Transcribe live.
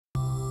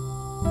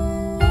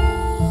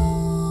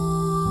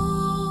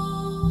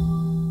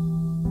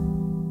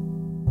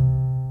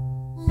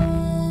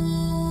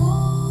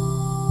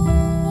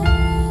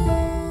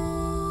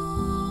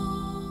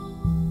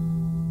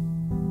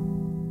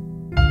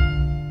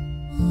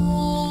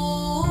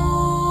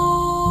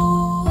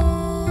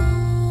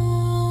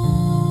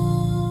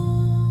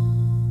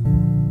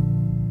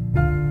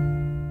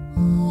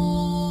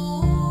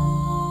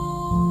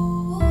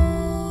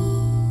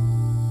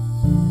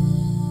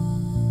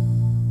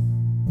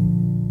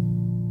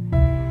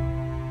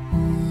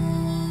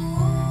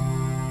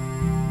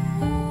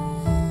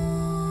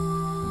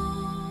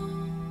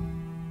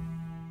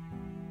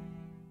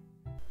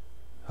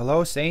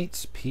Hello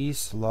saints,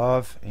 peace,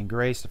 love, and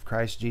grace of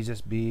Christ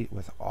Jesus be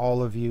with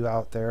all of you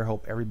out there.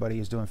 Hope everybody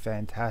is doing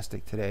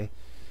fantastic today.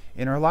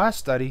 In our last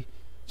study,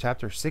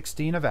 chapter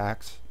 16 of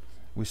Acts,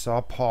 we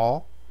saw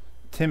Paul,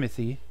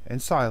 Timothy,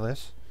 and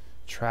Silas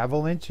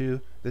travel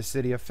into the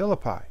city of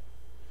Philippi,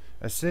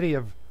 a city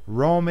of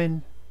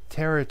Roman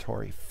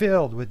territory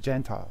filled with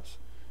Gentiles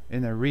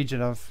in the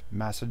region of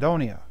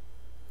Macedonia.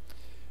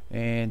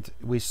 And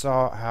we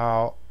saw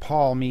how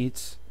Paul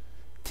meets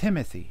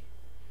Timothy,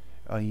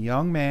 a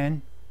young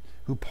man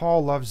who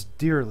Paul loves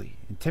dearly.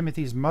 And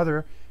Timothy's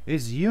mother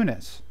is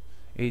Eunice,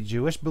 a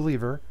Jewish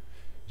believer.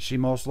 She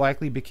most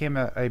likely became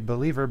a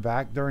believer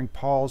back during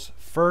Paul's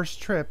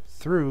first trip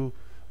through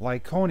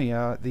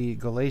Lycaonia, the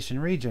Galatian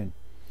region.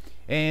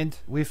 And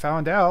we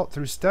found out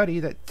through study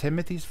that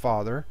Timothy's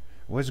father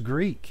was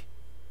Greek.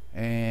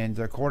 And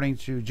according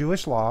to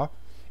Jewish law,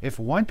 if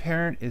one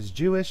parent is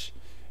Jewish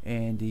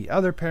and the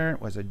other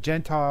parent was a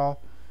Gentile,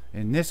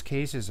 in this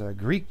case is a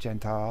Greek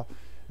Gentile,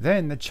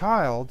 then the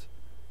child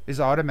is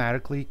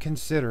automatically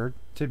considered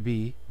to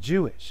be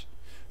Jewish.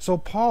 So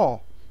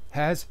Paul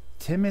has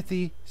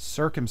Timothy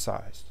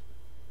circumcised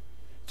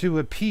to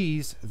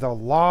appease the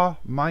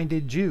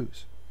law-minded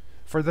Jews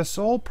for the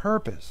sole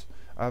purpose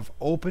of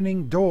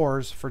opening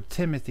doors for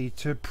Timothy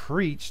to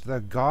preach the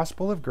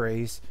gospel of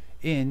grace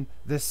in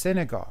the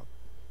synagogue.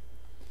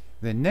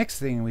 The next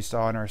thing we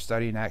saw in our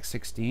study in Acts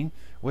 16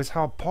 was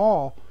how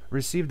Paul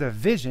received a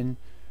vision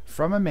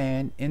from a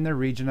man in the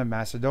region of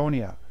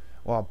Macedonia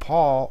while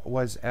Paul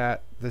was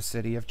at the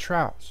city of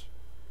Troas.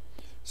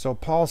 So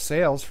Paul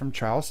sails from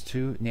Troas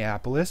to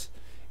Neapolis,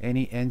 and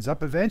he ends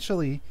up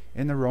eventually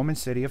in the Roman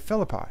city of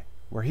Philippi,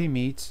 where he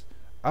meets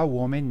a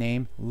woman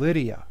named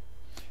Lydia.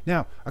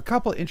 Now, a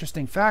couple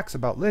interesting facts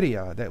about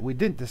Lydia that we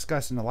didn't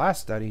discuss in the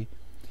last study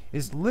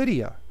is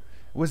Lydia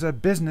was a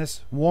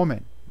business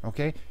woman.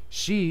 Okay,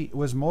 she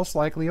was most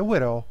likely a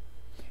widow,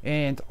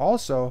 and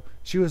also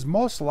she was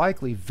most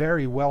likely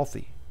very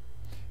wealthy.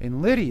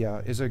 And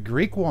Lydia is a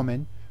Greek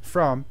woman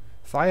from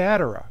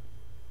Thyatira.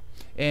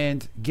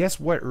 And guess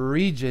what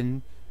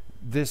region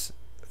this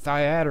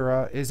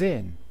Thyatira is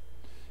in?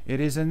 It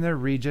is in the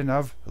region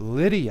of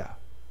Lydia.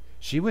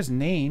 She was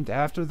named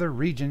after the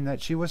region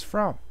that she was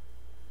from.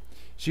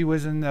 She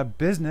was in the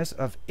business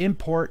of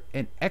import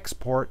and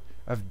export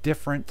of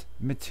different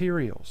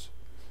materials,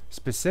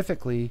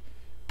 specifically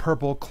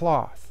purple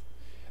cloth.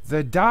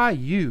 The dye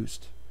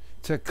used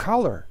to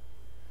color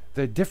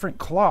the different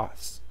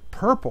cloths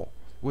purple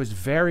was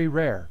very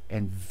rare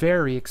and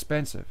very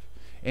expensive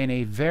and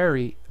a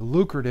very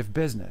lucrative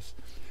business.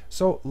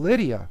 So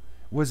Lydia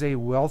was a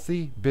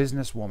wealthy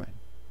businesswoman.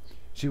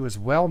 She was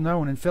well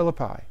known in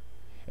Philippi,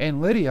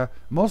 and Lydia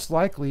most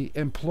likely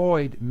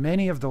employed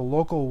many of the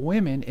local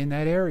women in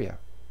that area,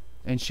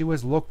 and she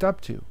was looked up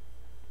to.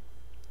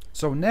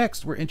 So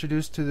next we're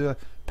introduced to the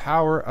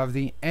power of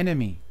the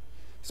enemy,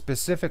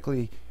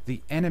 specifically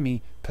the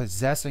enemy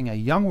possessing a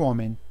young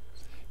woman,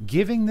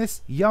 giving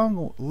this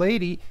young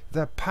lady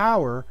the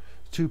power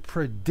to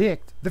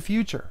predict the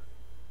future,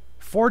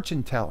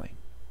 fortune telling.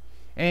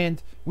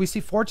 And we see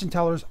fortune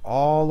tellers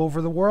all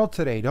over the world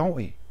today, don't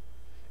we?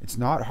 It's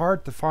not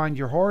hard to find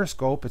your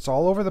horoscope. It's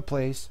all over the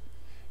place.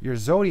 Your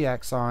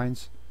zodiac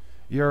signs,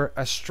 your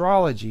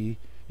astrology,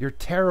 your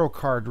tarot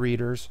card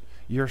readers,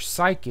 your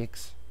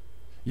psychics,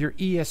 your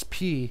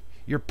ESP,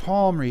 your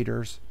palm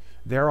readers,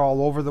 they're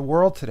all over the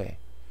world today.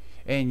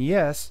 And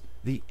yes,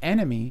 the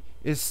enemy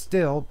is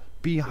still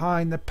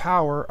behind the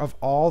power of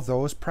all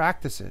those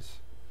practices.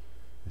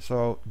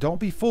 So don't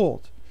be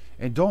fooled,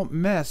 and don't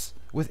mess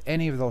with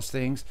any of those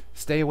things.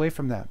 Stay away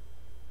from them,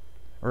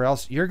 or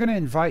else you're going to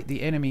invite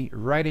the enemy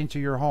right into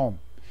your home,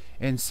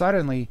 and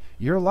suddenly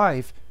your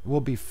life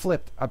will be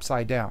flipped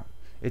upside down.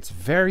 It's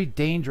very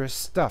dangerous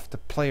stuff to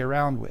play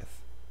around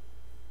with.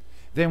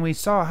 Then we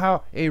saw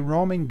how a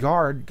Roman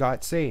guard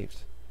got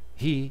saved,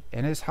 he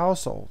and his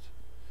household.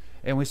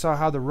 And we saw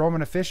how the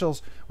Roman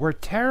officials were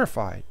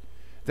terrified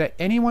that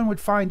anyone would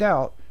find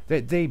out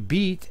that they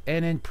beat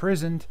and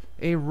imprisoned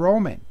a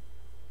Roman,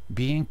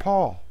 being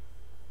Paul.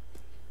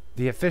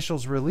 The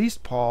officials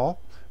released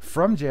Paul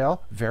from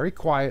jail very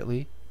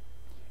quietly,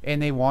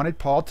 and they wanted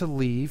Paul to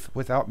leave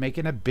without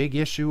making a big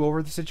issue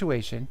over the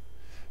situation,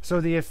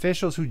 so the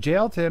officials who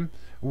jailed him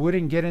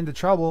wouldn't get into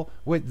trouble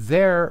with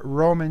their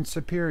Roman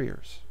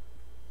superiors.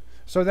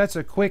 So that's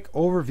a quick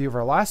overview of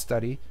our last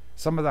study,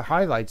 some of the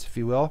highlights, if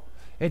you will.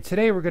 And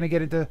today we're going to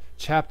get into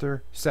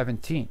chapter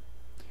 17.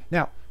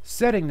 Now,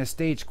 setting the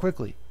stage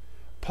quickly,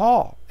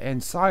 Paul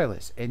and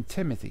Silas and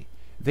Timothy,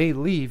 they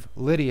leave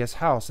Lydia's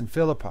house in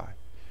Philippi.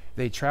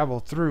 They travel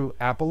through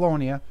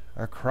Apollonia,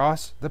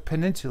 across the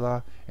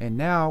peninsula, and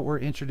now we're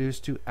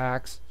introduced to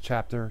Acts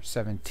chapter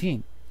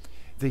 17.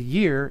 The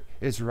year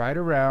is right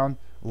around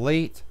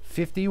late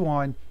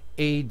 51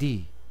 AD.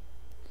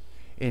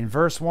 In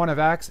verse 1 of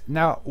Acts,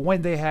 now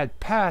when they had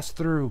passed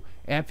through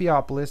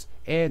Amphipolis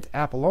and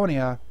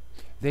Apollonia,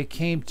 they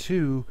came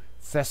to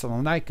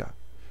Thessalonica,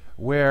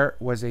 where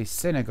was a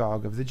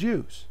synagogue of the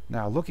Jews.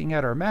 Now, looking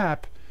at our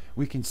map,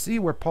 we can see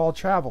where Paul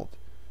traveled.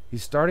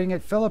 He's starting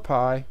at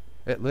Philippi,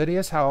 at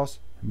Lydia's house,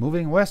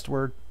 moving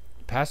westward,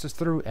 passes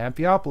through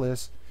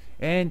Amphipolis,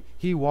 and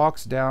he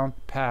walks down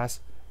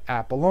past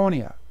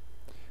Apollonia.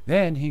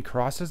 Then he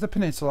crosses the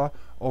peninsula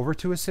over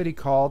to a city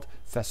called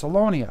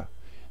Thessalonica.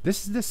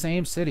 This is the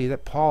same city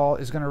that Paul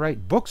is going to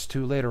write books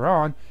to later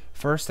on,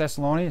 1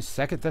 Thessalonians,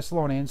 2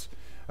 Thessalonians,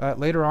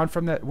 later on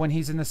when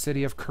he's in the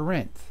city of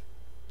Corinth.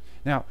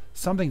 Now,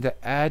 something to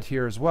add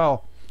here as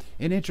well,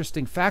 an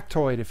interesting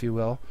factoid, if you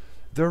will,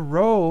 the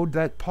road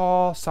that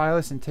Paul,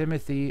 Silas, and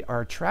Timothy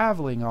are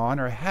traveling on,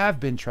 or have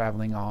been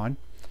traveling on,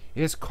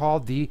 is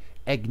called the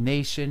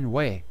Egnatian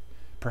Way.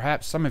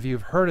 Perhaps some of you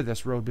have heard of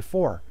this road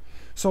before.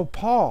 So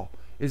Paul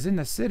is in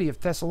the city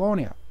of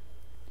Thessalonica.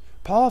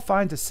 Paul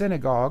finds a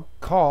synagogue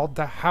called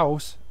the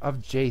House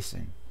of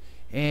Jason.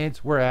 And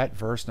we're at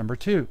verse number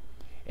 2.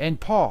 And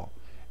Paul,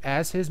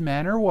 as his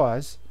manner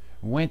was,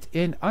 went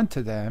in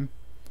unto them,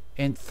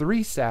 and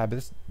 3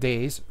 Sabbath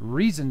days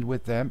reasoned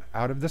with them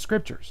out of the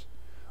Scriptures,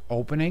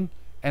 opening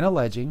and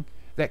alleging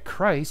that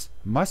Christ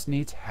must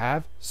needs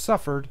have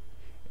suffered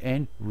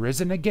and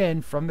risen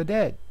again from the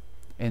dead,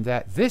 and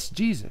that this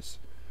Jesus,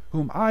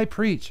 whom I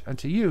preach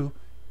unto you,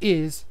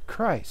 is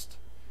Christ.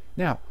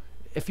 Now,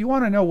 if you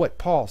want to know what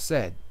Paul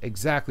said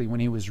exactly when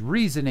he was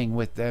reasoning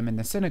with them in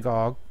the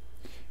synagogue,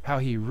 how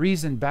he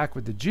reasoned back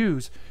with the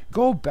Jews,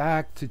 go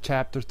back to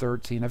chapter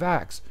 13 of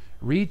Acts.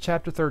 Read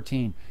chapter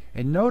 13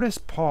 and notice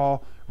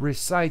Paul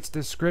recites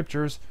the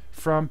scriptures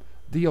from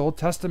the Old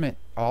Testament,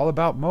 all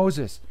about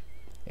Moses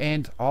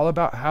and all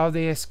about how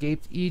they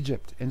escaped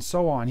Egypt and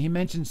so on. He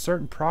mentions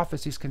certain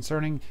prophecies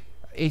concerning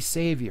a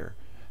Savior,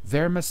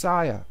 their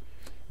Messiah,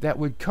 that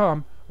would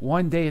come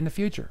one day in the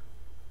future.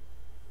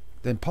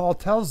 Then Paul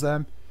tells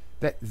them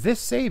that this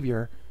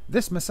Savior,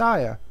 this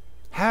Messiah,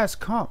 has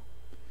come,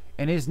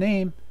 and his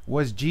name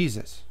was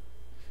Jesus,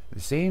 the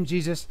same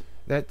Jesus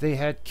that they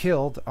had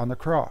killed on the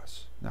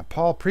cross. Now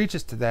Paul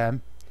preaches to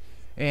them,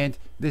 and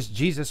this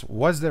Jesus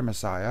was their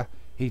Messiah.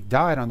 He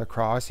died on the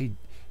cross.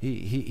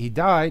 He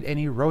died, and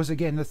he rose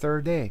again the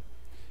 3rd day.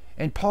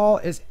 And Paul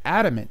is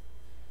adamant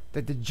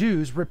that the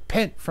Jews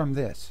repent from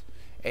this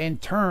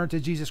and turn to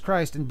Jesus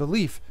Christ in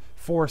belief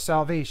for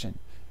salvation.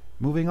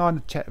 Moving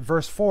on to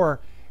verse 4,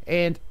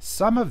 and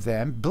some of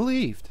them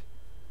believed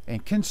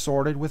and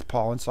consorted with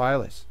Paul and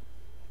Silas,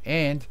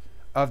 and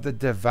of the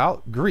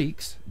devout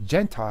Greeks,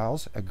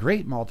 Gentiles, a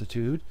great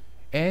multitude,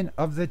 and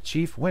of the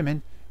chief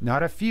women,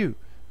 not a few.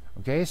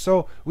 Okay,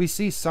 so we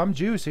see some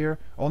Jews here,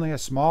 only a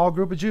small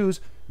group of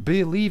Jews,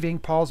 believing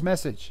Paul's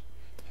message.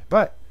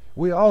 But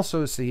we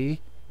also see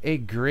a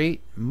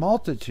great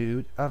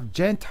multitude of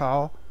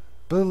Gentile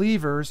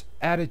believers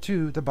added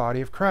to the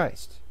body of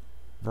Christ.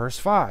 Verse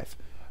 5,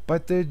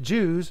 but the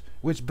Jews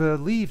which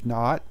believed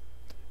not,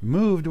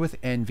 moved with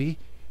envy,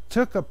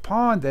 took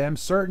upon them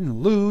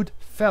certain lewd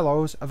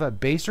fellows of a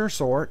baser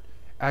sort,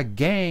 a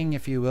gang,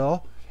 if you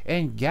will,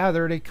 and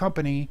gathered a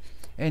company,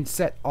 and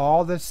set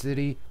all the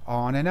city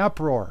on an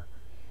uproar,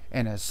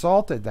 and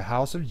assaulted the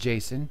house of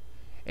Jason,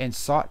 and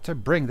sought to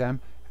bring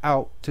them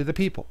out to the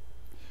people.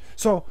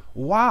 So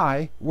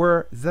why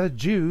were the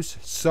Jews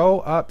so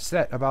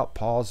upset about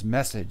Paul's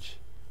message?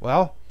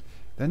 Well,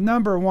 the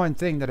number one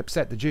thing that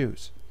upset the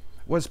Jews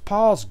was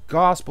Paul's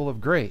gospel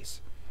of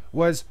grace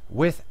was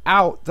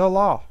without the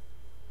law,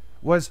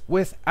 was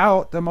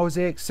without the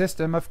Mosaic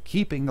system of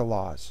keeping the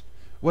laws,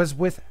 was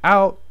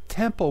without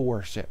temple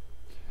worship,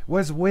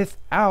 was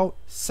without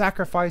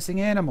sacrificing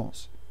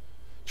animals,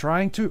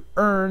 trying to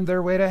earn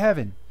their way to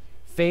heaven.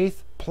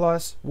 Faith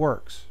plus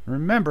works.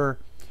 Remember,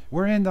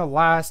 we're in the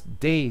last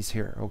days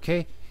here,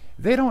 okay?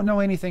 They don't know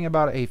anything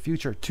about a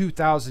future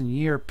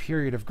 2,000-year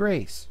period of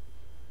grace.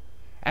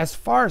 As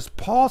far as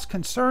Paul's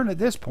concerned at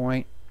this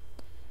point,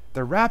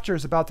 the rapture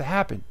is about to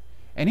happen,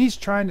 and he's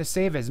trying to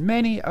save as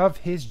many of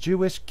his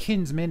Jewish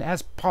kinsmen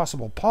as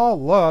possible. Paul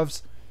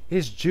loves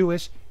his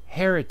Jewish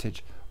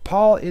heritage.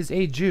 Paul is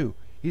a Jew.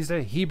 He's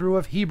a Hebrew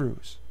of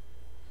Hebrews.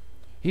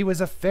 He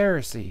was a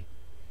Pharisee,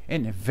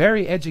 and a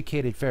very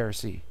educated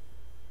Pharisee.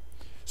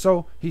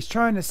 So he's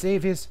trying to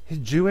save his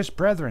Jewish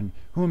brethren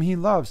whom he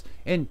loves.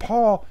 And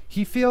Paul,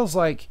 he feels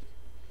like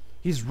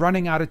he's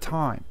running out of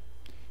time.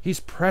 He's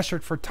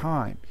pressured for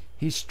time.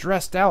 He's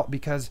stressed out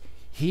because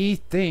he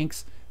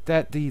thinks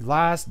that the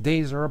last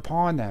days are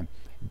upon them.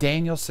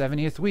 Daniel's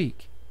 70th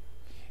week.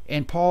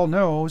 And Paul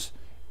knows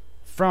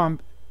from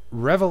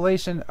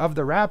revelation of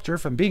the rapture,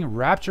 from being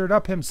raptured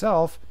up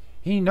himself,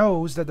 he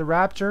knows that the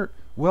rapture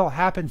will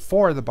happen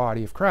for the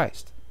body of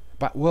Christ,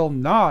 but will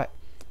not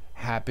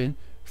happen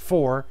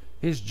for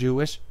his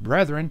Jewish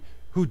brethren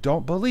who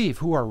don't believe,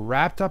 who are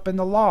wrapped up in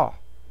the law.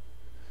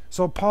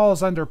 So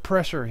Paul's under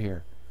pressure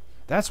here.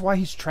 That's why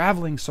he's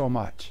traveling so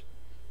much.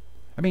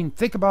 I mean,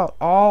 think about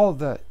all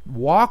the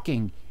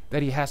walking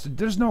that he has to do.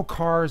 There's no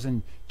cars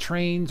and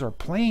trains or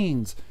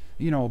planes,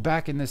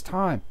 back in this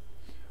time.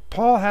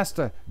 Paul has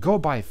to go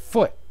by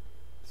foot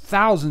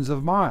thousands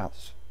of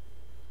miles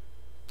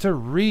to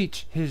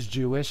reach his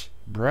Jewish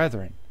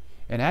brethren.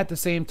 And at the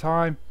same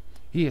time,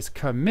 he is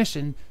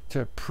commissioned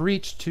to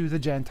preach to the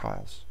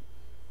Gentiles.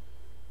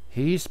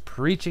 He's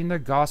preaching the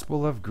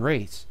gospel of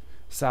grace,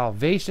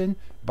 salvation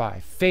by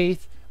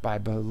faith, by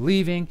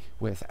believing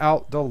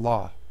without the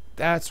law.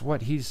 That's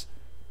what he's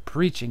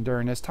preaching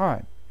during this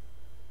time.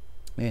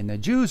 And the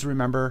Jews,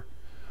 remember,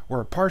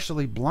 were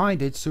partially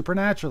blinded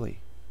supernaturally,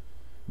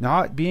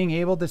 not being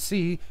able to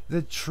see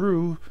the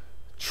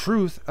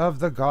truth of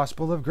the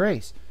gospel of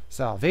grace,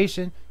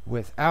 salvation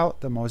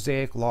without the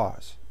Mosaic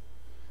laws.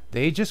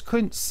 They just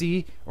couldn't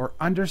see or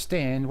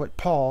understand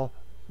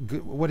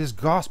what his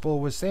gospel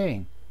was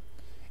saying.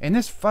 And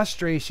this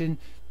frustration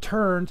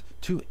turned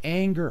to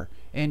anger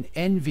and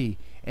envy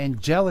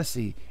and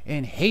jealousy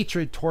and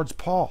hatred towards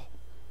Paul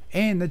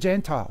and the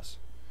Gentiles,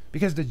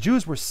 because the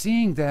Jews were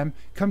seeing them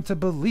come to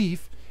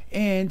belief,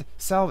 and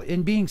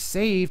being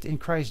saved in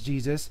Christ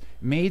Jesus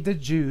made the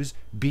Jews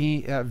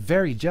be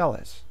very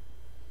jealous,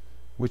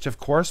 which of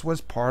course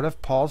was part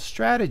of Paul's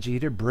strategy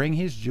to bring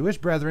his Jewish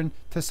brethren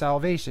to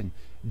salvation.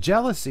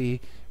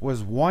 Jealousy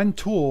was one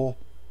tool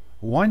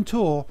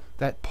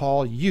that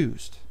Paul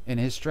used in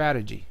his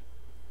strategy.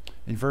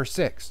 In verse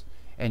 6,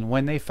 and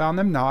when they found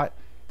them not,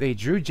 they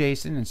drew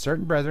Jason and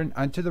certain brethren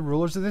unto the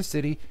rulers of the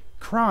city,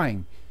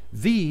 crying,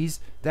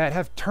 These that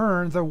have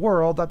turned the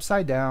world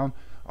upside down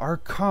are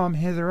come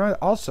hither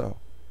also,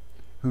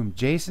 whom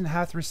Jason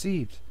hath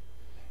received.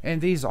 And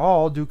these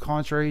all do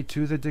contrary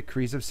to the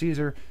decrees of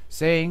Caesar,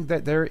 saying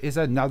that there is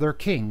another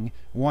king,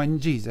 one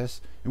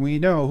Jesus. And we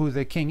know who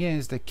the king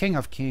is. The King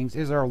of Kings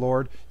is our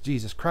Lord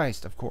Jesus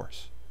Christ, of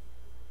course.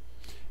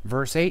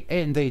 Verse 8,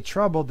 and they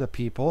troubled the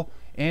people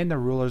and the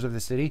rulers of the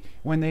city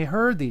when they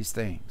heard these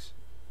things.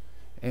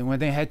 And when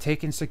they had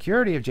taken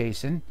security of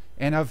Jason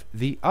and of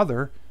the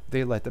other,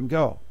 they let them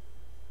go.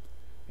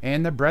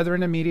 And the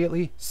brethren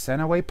immediately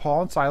sent away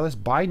Paul and Silas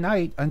by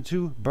night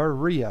unto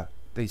Berea.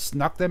 They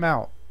snuck them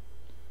out,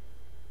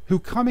 who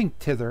coming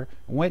thither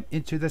went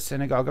into the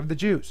synagogue of the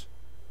Jews.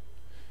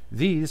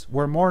 These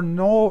were more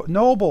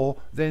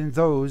noble than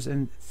those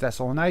in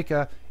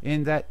Thessalonica,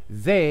 in that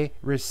they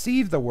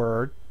received the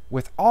word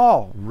with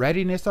all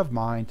readiness of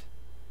mind,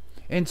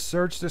 and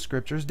searched the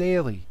scriptures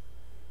daily,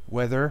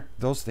 whether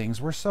those things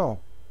were so.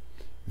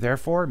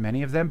 Therefore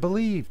many of them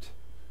believed,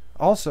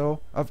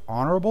 also of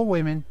honorable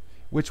women,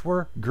 which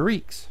were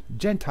Greeks,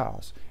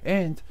 Gentiles,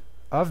 and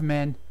of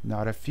men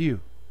not a few.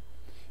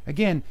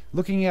 Again,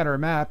 looking at our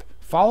map,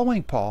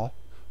 following Paul,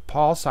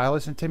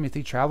 Silas, and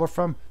Timothy travel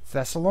from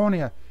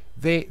Thessalonica.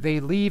 They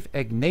leave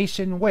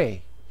Egnatian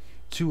Way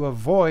to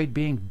avoid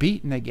being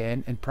beaten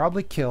again and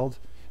probably killed.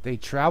 They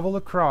travel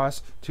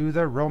across to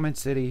the Roman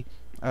city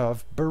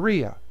of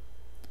Berea.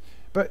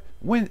 But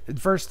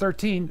verse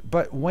 13,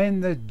 but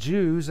when the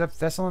Jews of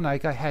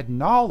Thessalonica had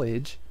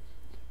knowledge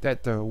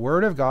that the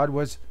word of God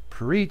was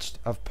preached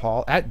of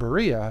Paul at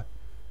Berea,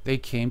 they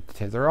came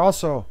thither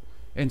also,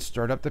 and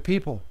stirred up the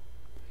people.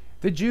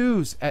 The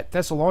Jews at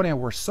Thessalonica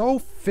were so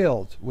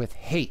filled with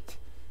hate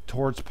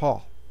towards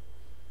Paul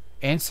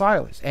and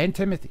Silas and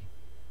Timothy,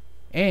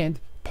 and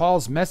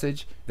Paul's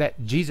message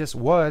that Jesus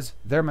was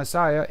their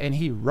Messiah and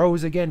he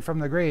rose again from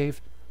the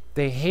grave.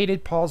 They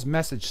hated Paul's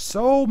message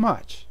so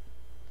much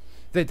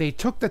that they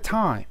took the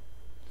time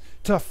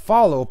to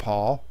follow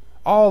Paul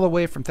all the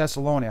way from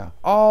Thessalonica,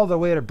 all the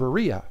way to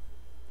Berea.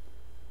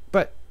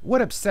 But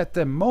what upset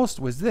them most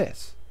was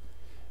this,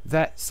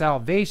 that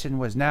salvation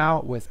was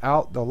now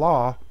without the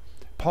law.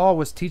 Paul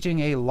was teaching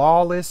a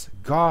lawless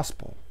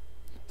gospel,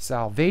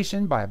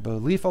 salvation by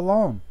belief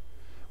alone,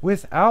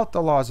 without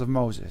the laws of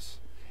Moses.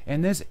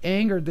 And this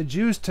angered the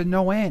Jews to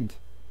no end.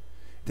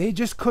 They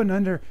just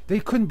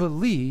couldn't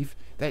believe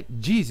that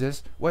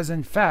Jesus was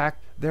in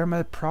fact their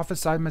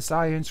prophesied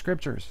Messiah in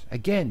scriptures.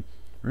 Again,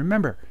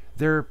 remember,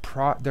 they're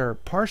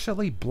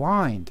partially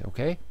blind,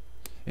 okay?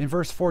 In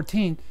verse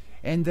 14,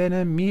 and then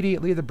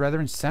immediately the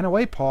brethren sent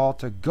away Paul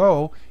to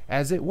go,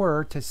 as it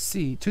were, to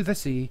the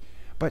sea,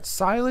 but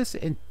Silas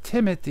and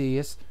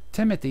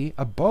Timothy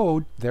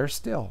abode there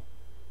still.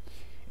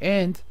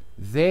 And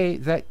they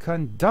that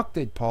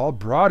conducted Paul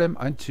brought him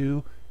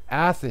unto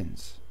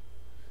Athens,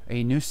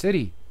 a new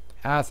city,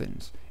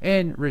 Athens,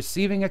 and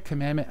receiving a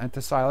commandment unto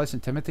Silas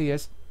and Timothy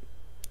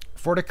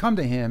for to come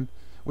to him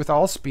with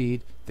all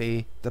speed,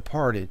 they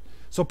departed.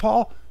 So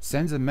Paul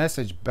sends a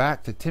message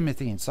back to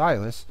Timothy and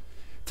Silas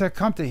to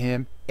come to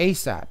him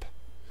ASAP,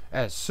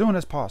 as soon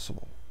as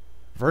possible.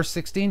 Verse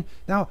 16,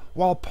 now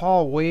while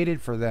Paul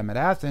waited for them at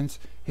Athens,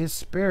 his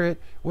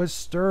spirit was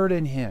stirred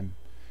in him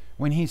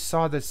when he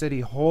saw the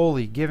city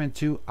wholly given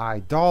to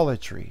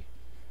idolatry.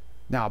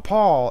 Now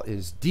Paul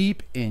is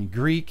deep in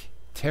Greek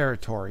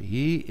territory.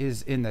 He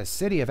is in the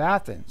city of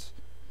Athens.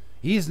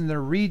 He's in the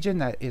region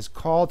that is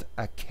called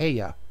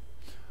Achaia.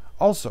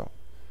 Also,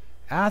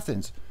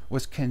 Athens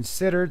was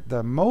considered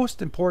the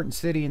most important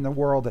city in the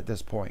world at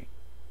this point.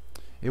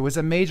 It was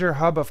a major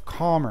hub of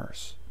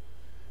commerce.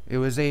 It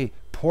was a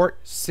port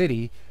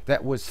city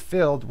that was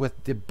filled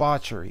with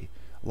debauchery,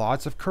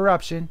 lots of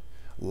corruption,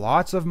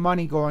 lots of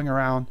money going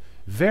around,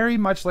 very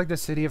much like the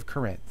city of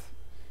Corinth.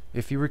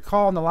 If you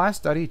recall in the last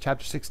study,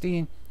 chapter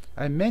 16,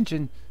 I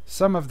mentioned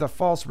some of the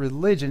false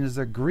religions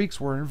the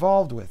Greeks were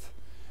involved with.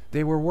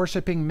 They were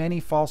worshiping many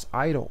false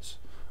idols.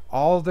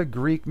 All the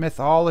Greek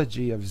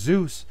mythology of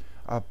Zeus,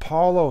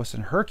 Apollos,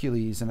 and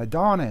Hercules, and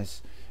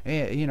Adonis,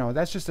 You know,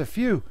 that's just a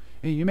few.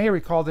 You may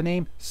recall the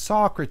name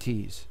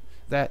Socrates.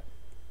 That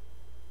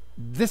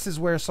this is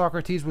where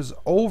Socrates was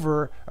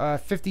over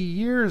 50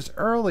 years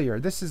earlier.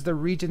 This is the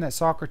region that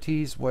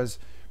Socrates was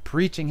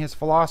preaching his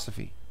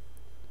philosophy.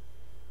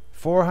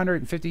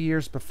 450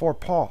 years before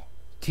Paul,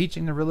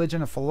 teaching the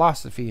religion of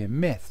philosophy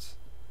and myths.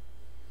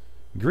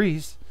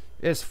 Greece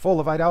is full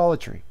of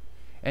idolatry,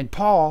 and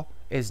Paul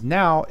is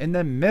now in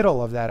the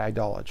middle of that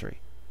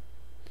idolatry.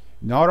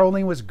 Not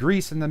only was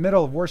Greece in the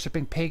middle of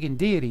worshiping pagan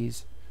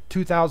deities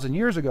 2,000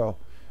 years ago,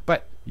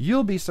 but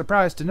you'll be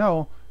surprised to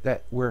know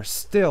that we're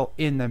still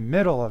in the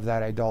middle of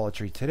that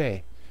idolatry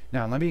today.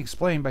 Now, let me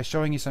explain by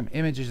showing you some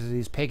images of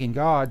these pagan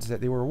gods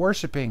that they were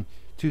worshiping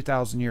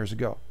 2,000 years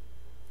ago.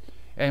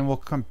 And we'll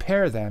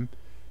compare them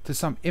to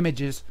some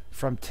images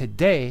from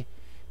today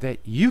that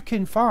you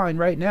can find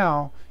right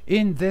now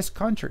in this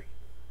country.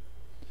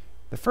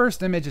 The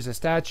first image is a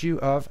statue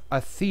of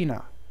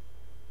Athena.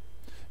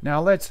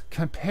 Now let's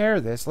compare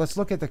this. Let's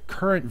look at the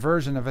current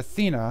version of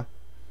Athena,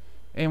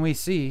 and we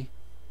see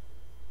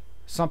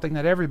something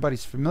that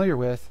everybody's familiar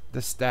with,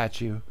 the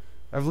Statue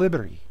of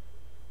Liberty.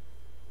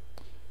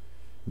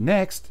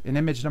 Next, in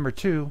image number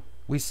 2,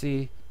 we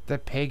see the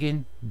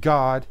pagan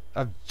god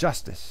of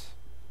justice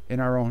in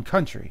our own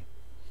country.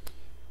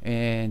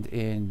 And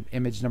in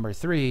image number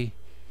 3,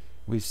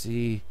 we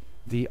see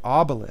the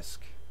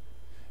obelisk.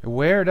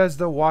 Where does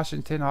the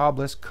Washington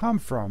obelisk come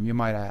from, you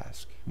might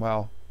ask?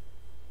 Well,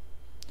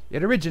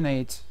 it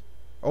originates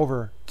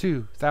over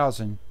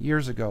 2,000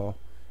 years ago,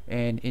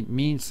 and it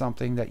means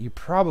something that you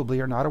probably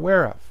are not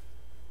aware of.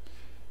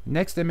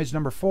 Next, image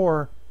number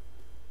 4,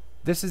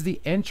 this is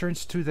the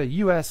entrance to the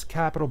U.S.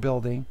 Capitol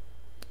building.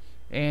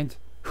 And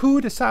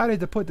who decided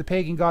to put the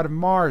pagan god of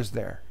Mars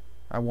there,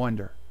 I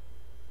wonder?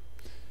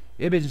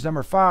 Image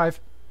number 5,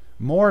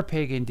 more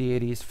pagan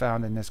deities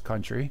found in this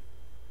country.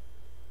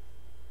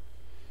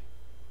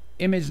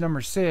 Image number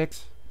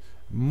 6,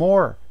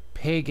 more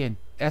pagan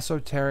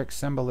esoteric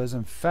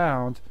symbolism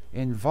found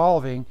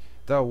involving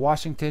the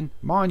Washington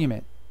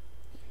Monument.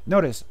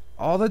 Notice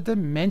all the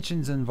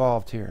dimensions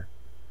involved here.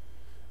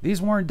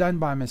 These weren't done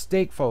by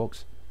mistake,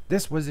 folks.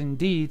 This was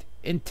indeed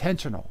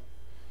intentional.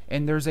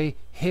 And there's a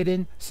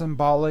hidden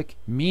symbolic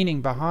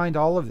meaning behind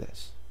all of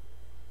this.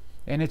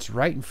 And it's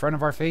right in front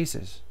of our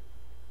faces.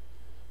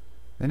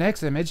 The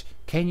next image,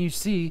 can you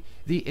see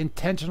the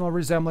intentional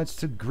resemblance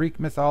to Greek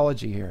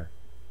mythology here?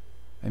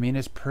 I mean,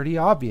 it's pretty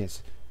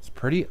obvious. It's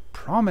pretty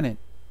prominent,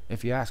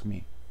 if you ask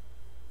me.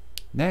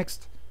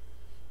 Next,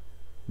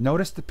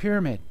 notice the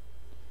pyramid.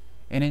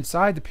 And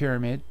inside the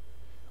pyramid,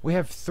 we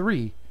have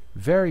 3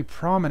 very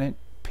prominent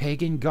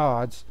pagan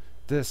gods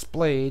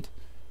displayed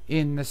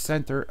in the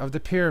center of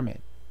the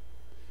pyramid.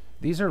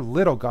 These are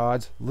little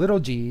gods, little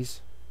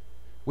g's,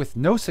 with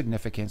no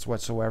significance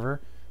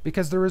whatsoever,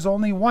 because there is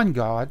only one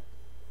God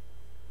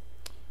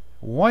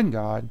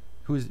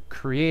who's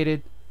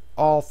created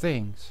all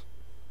things.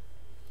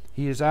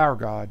 He is our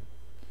God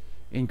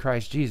in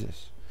Christ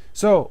Jesus.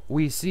 So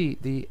we see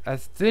the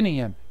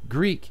Athenian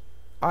Greek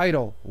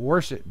idol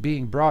worship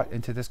being brought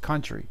into this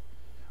country.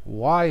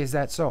 Why is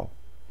that so?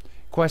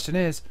 Question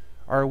is,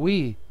 are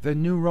we the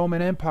new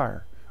Roman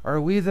Empire? Are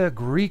we the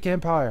Greek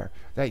Empire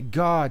that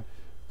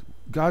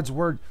God's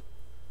word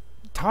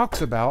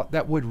talks about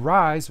that would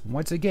rise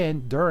once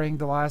again during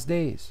the last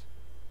days?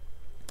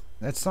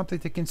 That's something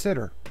to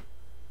consider.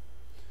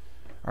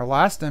 Our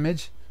last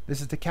image, this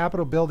is the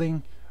Capitol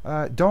building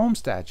dome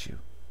statue.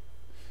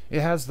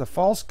 It has the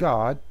false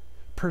god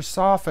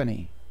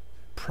Persephone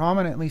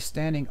prominently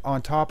standing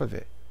on top of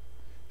it,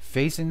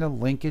 facing the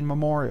Lincoln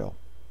Memorial.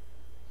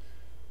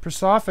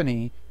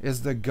 Persephone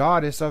is the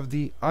goddess of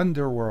the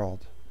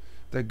underworld,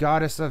 the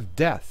goddess of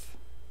death.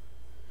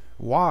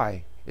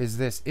 Why is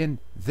this in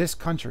this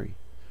country?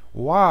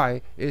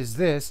 Why is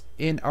this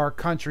in our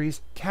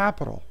country's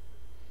capital?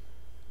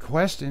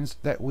 Questions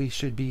that we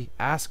should be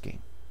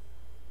asking.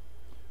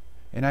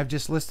 And I've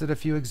just listed a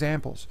few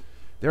examples.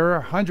 There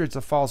are hundreds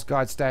of false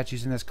god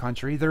statues in this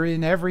country. They're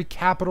in every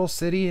capital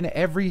city in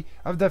every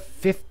of the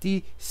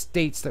 50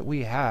 states that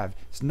we have.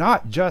 It's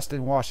not just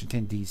in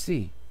Washington,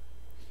 D.C.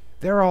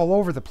 They're all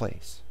over the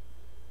place.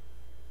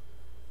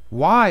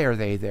 Why are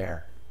they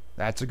there?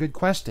 That's a good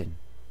question.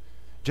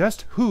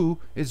 Just who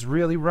is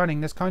really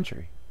running this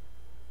country?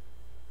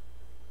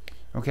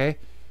 Okay,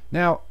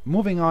 now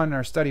moving on in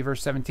our study,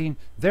 verse 17.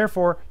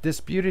 Therefore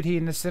disputed he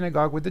in the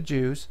synagogue with the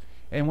Jews,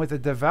 and with the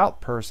devout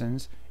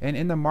persons, and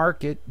in the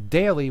market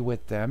daily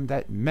with them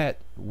that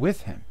met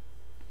with him.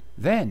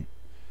 Then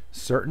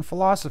certain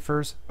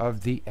philosophers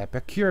of the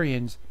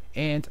Epicureans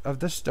and of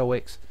the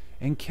Stoics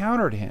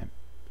encountered him.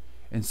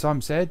 And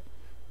some said,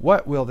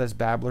 what will this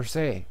babbler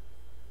say?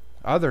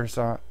 Others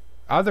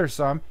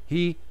some,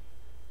 he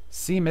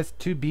seemeth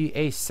to be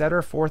a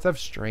setter forth of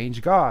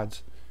strange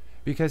gods,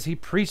 because he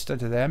preached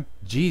unto them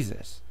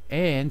Jesus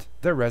and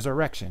the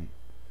resurrection,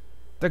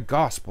 the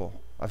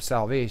gospel of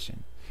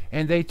salvation.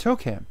 And they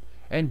took him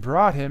and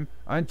brought him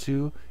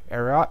unto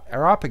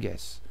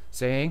Areopagus,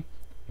 saying,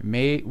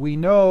 may we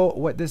know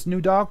what this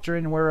new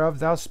doctrine whereof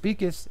thou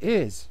speakest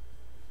is.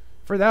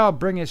 For thou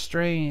bringest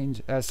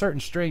certain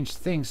strange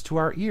things to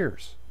our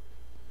ears.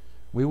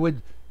 We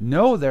would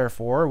know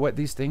therefore what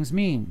these things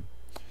mean.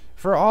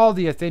 For all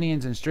the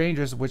Athenians and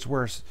strangers which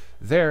were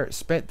there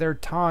spent their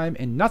time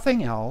in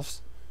nothing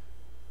else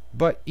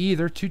but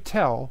either to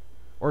tell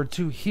or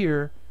to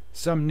hear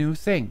some new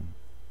thing.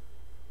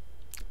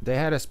 They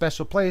had a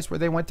special place where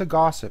they went to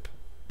gossip,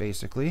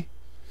 basically.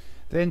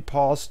 Then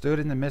Paul stood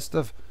in the midst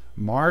of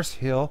Mars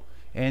Hill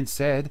and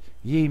said,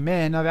 Ye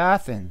men of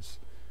Athens,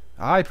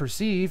 I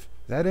perceive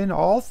that in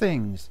all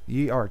things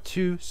ye are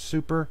too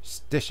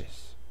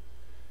superstitious.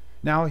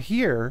 Now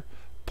here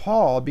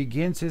Paul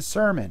begins his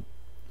sermon.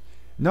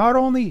 Not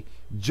only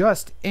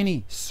just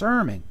any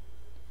sermon,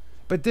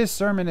 but this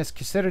sermon is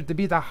considered to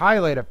be the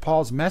highlight of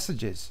Paul's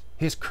messages,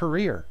 his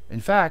career.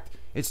 In fact,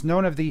 it's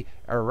known as the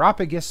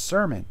Areopagus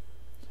Sermon.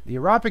 The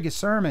Areopagus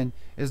Sermon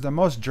is the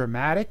most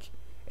dramatic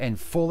and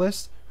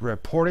fullest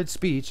reported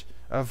speech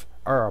of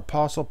our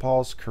Apostle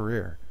Paul's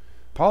career.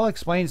 Paul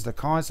explains the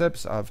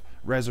concepts of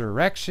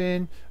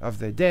resurrection, of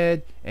the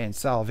dead, and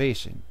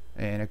salvation.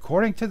 And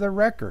according to the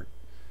record,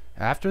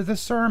 after the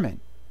sermon,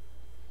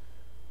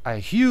 a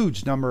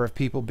huge number of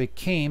people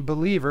became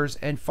believers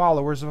and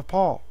followers of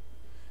Paul.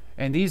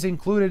 And these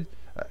included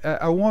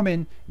a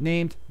woman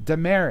named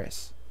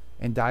Damaris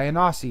and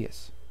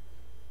Dionysius,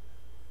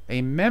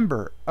 a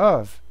member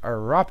of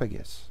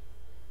Areopagus.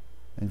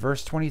 In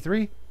verse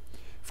 23,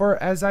 For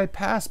as I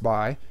passed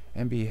by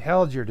and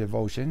beheld your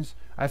devotions,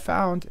 I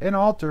found an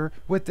altar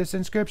with this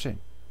inscription,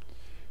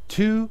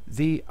 To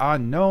the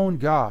unknown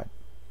God,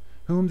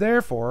 whom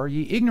therefore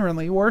ye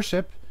ignorantly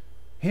worship,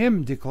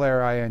 him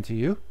declare I unto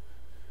you,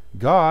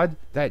 God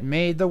that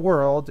made the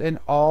world and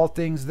all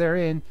things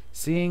therein,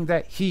 seeing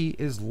that he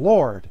is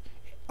Lord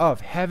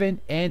of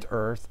heaven and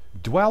earth,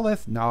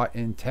 dwelleth not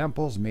in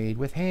temples made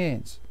with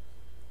hands,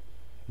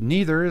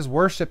 neither is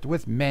worshipped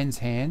with men's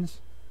hands,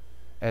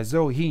 as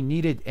though he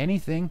needed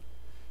anything,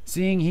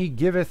 seeing he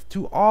giveth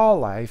to all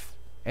life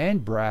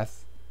and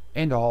breath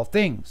and all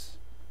things,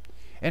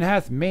 and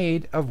hath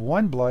made of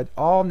one blood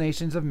all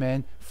nations of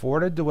men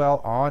for to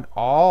dwell on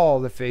all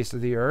the face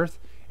of the earth,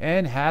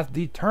 and hath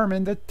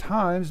determined the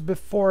times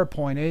before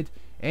appointed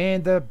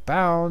and the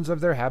bounds of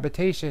their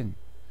habitation,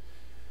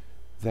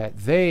 that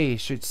they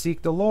should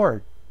seek the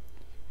Lord,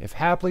 if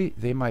haply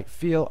they might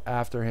feel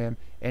after him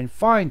and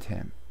find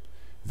him,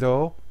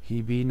 though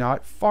he be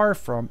not far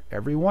from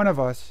every one of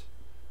us.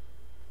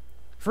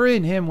 For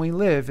in him we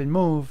live and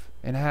move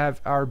and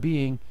have our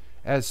being,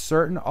 as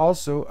certain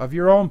also of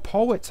your own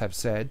poets have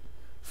said,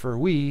 for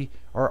we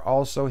are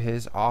also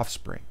his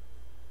offspring.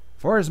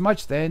 For as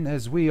much then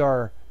as we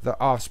are the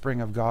offspring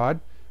of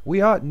God,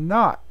 we ought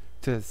not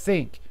to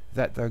think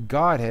that the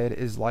Godhead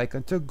is like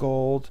unto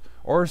gold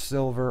or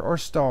silver or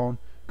stone,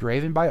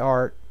 graven by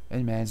art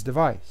and man's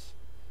device.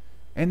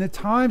 In the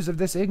times of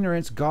this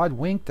ignorance God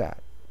winked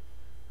at,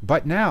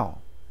 but now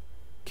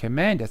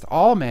commandeth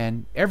all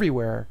men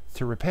everywhere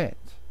to repent,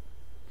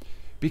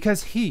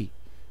 because he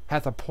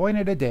hath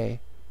appointed a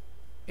day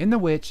in the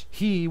which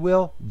he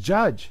will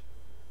judge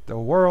the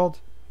world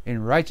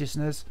in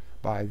righteousness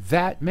by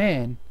that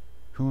man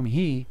whom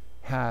he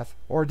hath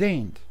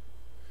ordained,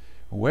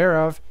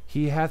 whereof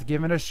he hath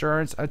given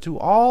assurance unto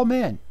all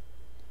men,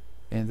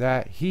 in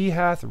that he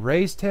hath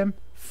raised him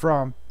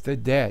from the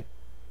dead.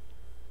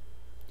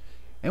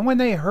 And when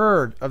they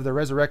heard of the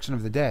resurrection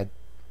of the dead,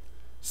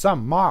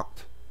 some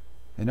mocked,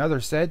 and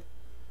others said,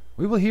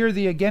 We will hear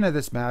thee again of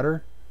this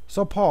matter.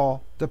 So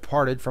Paul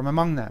departed from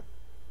among them.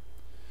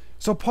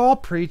 So Paul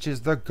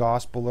preaches the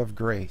gospel of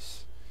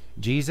grace,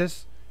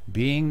 Jesus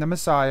being the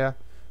Messiah,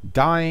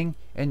 dying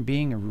and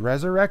being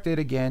resurrected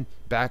again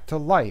back to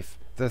life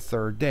the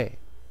third day.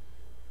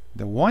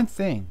 The one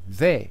thing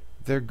the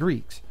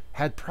Greeks,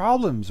 had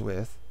problems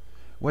with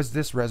was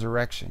this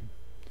resurrection,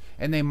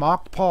 and they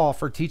mocked Paul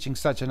for teaching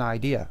such an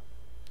idea.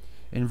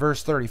 In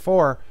verse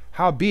 34,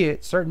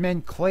 Howbeit certain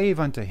men clave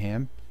unto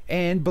him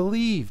and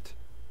believed,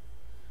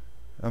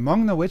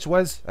 among the which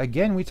was,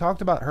 again we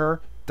talked about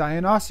her,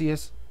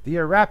 Dionysius the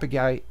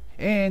Areopagite,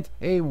 and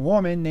a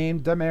woman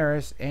named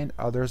Damaris, and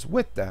others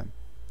with them.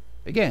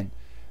 Again,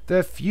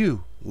 the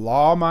few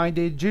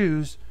law-minded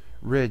Jews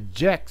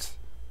reject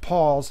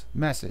Paul's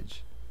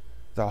message.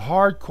 The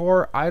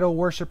hardcore idol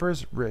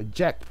worshippers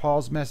reject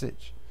Paul's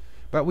message.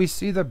 But we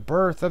see the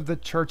birth of the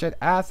church at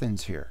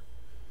Athens here.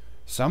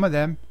 Some of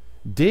them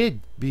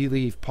did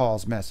believe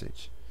Paul's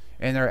message,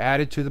 and they're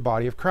added to the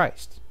body of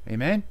Christ.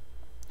 Amen?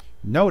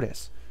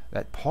 Notice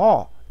that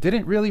Paul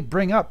didn't really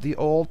bring up the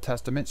Old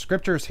Testament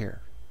scriptures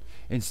here.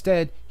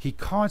 Instead, he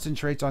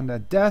concentrates on the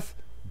death,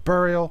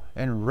 burial,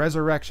 and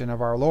resurrection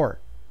of our Lord.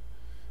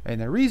 And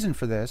the reason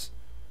for this,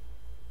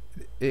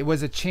 it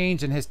was a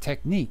change in his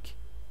technique,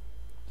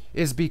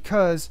 is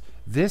because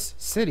this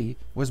city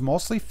was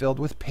mostly filled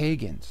with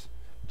pagans,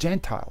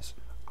 Gentiles,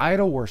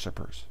 idol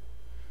worshippers.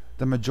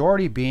 The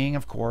majority being,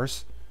 of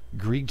course,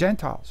 Greek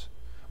Gentiles,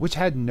 which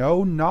had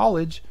no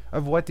knowledge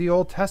of what the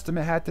Old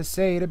Testament had to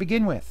say to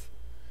begin with.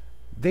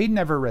 They'd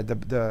never read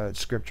the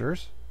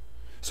scriptures.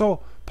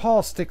 So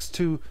Paul sticks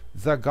to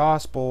the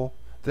gospel,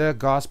 the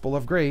gospel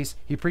of grace.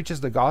 He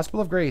preaches the gospel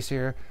of grace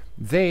here.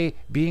 They,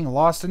 being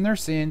lost in their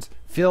sins,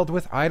 filled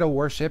with idol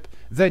worship,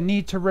 the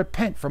need to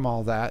repent from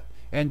all that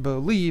and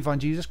believe on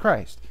Jesus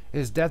Christ,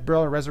 his death,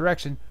 burial, and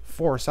resurrection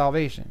for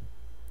salvation.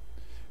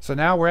 So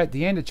now we're at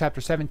the end of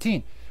chapter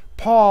 17.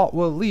 Paul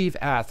will leave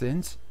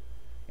Athens,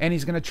 and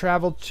he's going to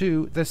travel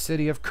to the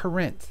city of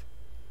Corinth.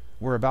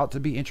 We're about to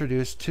be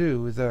introduced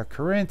to the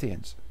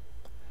Corinthians.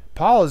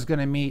 Paul is going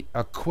to meet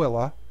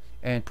Aquila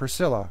and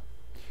Priscilla,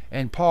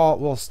 and Paul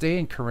will stay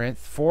in Corinth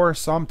for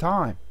some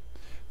time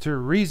to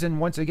reason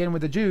once again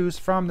with the Jews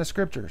from the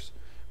scriptures,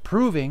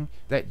 proving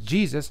that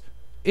Jesus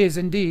is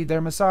indeed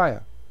their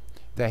Messiah,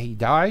 that he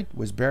died,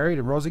 was buried,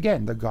 and rose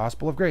again, the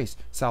gospel of grace,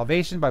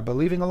 salvation by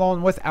believing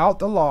alone without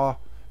the law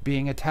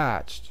being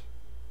attached.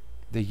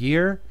 The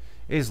year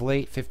is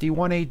late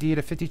 51 AD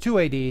to 52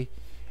 AD,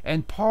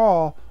 and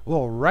Paul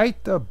will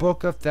write the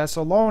book of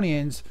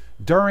Thessalonians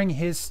during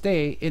his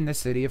stay in the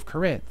city of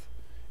Corinth.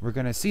 We're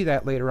going to see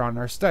that later on in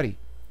our study.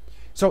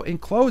 So in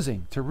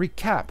closing, to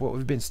recap what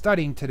we've been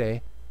studying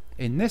today,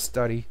 in this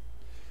study,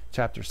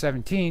 chapter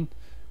 17,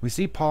 we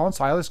see Paul and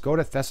Silas go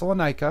to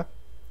Thessalonica.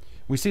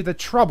 We see the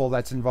trouble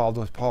that's involved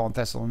with Paul and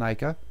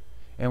Thessalonica,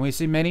 and we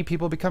see many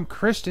people become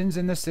Christians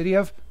in the city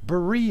of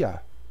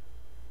Berea.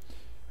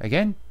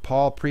 Again,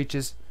 Paul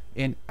preaches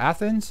in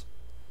Athens,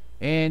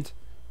 and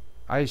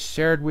I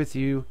shared with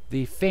you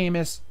the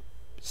famous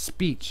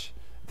speech.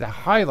 The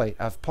highlight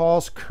of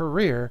Paul's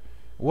career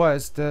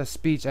was the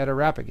speech at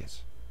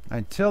Areopagus.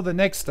 Until the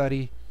next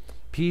study,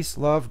 peace,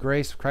 love,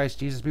 grace of Christ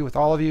Jesus be with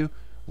all of you.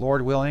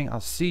 Lord willing, I'll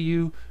see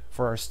you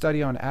for our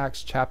study on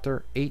Acts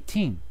chapter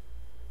 18.